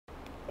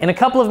In a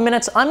couple of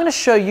minutes, I'm going to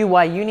show you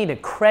why you need a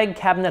Kreg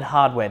Cabinet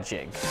Hardware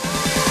Jig.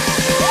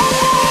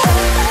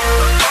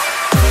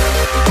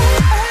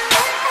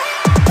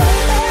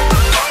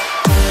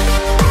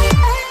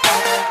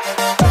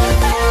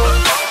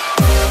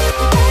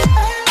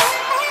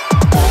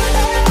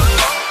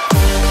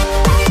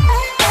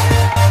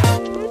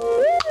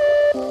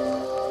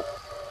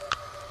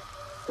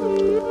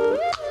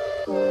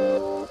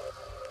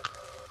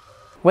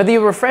 Whether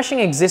you're refreshing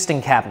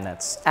existing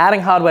cabinets,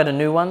 adding hardware to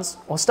new ones,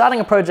 or starting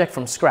a project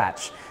from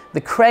scratch, the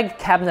Kreg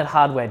Cabinet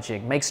Hardware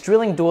Jig makes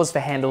drilling doors for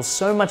handles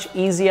so much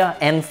easier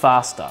and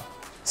faster.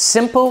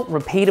 Simple,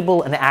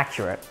 repeatable, and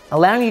accurate,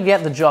 allowing you to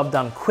get the job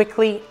done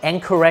quickly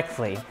and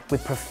correctly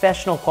with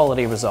professional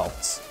quality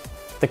results.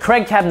 The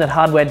Kreg Cabinet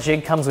Hardware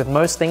Jig comes with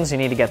most things you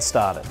need to get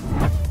started.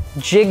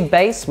 Jig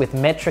base with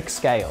metric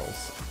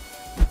scales.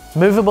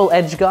 Movable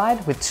edge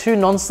guide with 2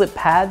 non-slip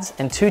pads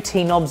and 2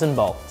 T-knobs and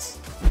bolts.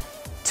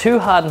 2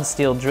 hardened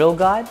steel drill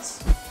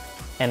guides,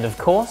 and of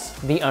course,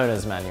 the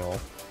owner's manual.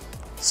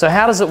 So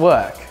how does it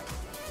work?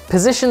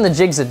 Position the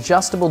jig's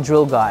adjustable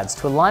drill guides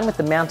to align with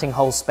the mounting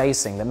hole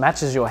spacing that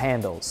matches your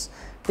handles.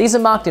 These are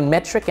marked in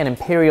metric and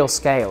imperial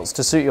scales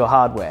to suit your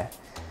hardware.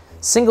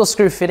 Single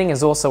screw fitting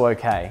is also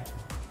okay.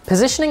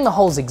 Positioning the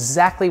holes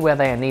exactly where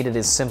they are needed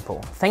is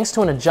simple, thanks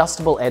to an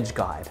adjustable edge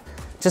guide.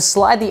 Just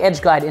slide the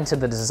edge guide into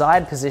the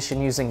desired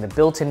position using the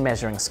built-in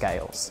measuring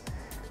scales.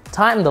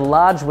 Tighten the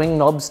large wing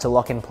knobs to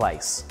lock in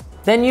place.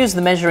 Then use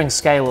the measuring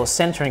scale or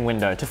centering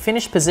window to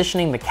finish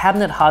positioning the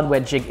cabinet hardware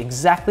jig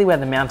exactly where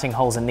the mounting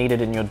holes are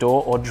needed in your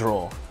door or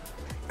drawer.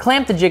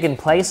 Clamp the jig in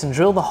place and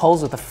drill the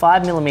holes with a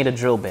 5mm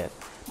drill bit.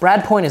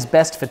 Brad point is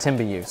best for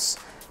timber use.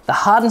 The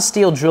hardened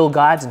steel drill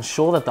guides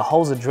ensure that the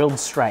holes are drilled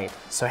straight,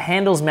 so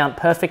handles mount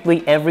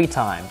perfectly every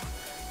time.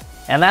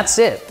 And that's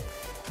it.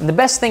 And the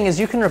best thing is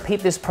you can repeat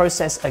this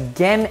process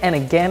again and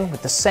again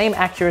with the same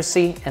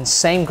accuracy and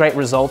same great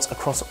results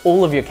across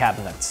all of your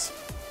cabinets.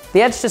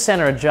 The edge to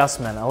center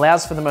adjustment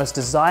allows for the most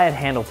desired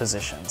handle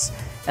positions,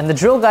 and the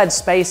drill guide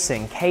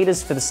spacing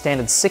caters for the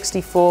standard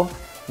 64,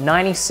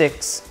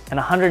 96, and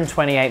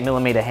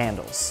 128mm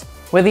handles.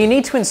 Whether you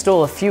need to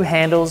install a few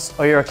handles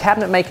or you're a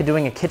cabinet maker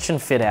doing a kitchen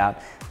fit out,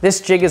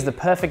 this jig is the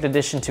perfect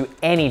addition to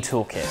any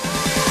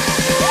toolkit.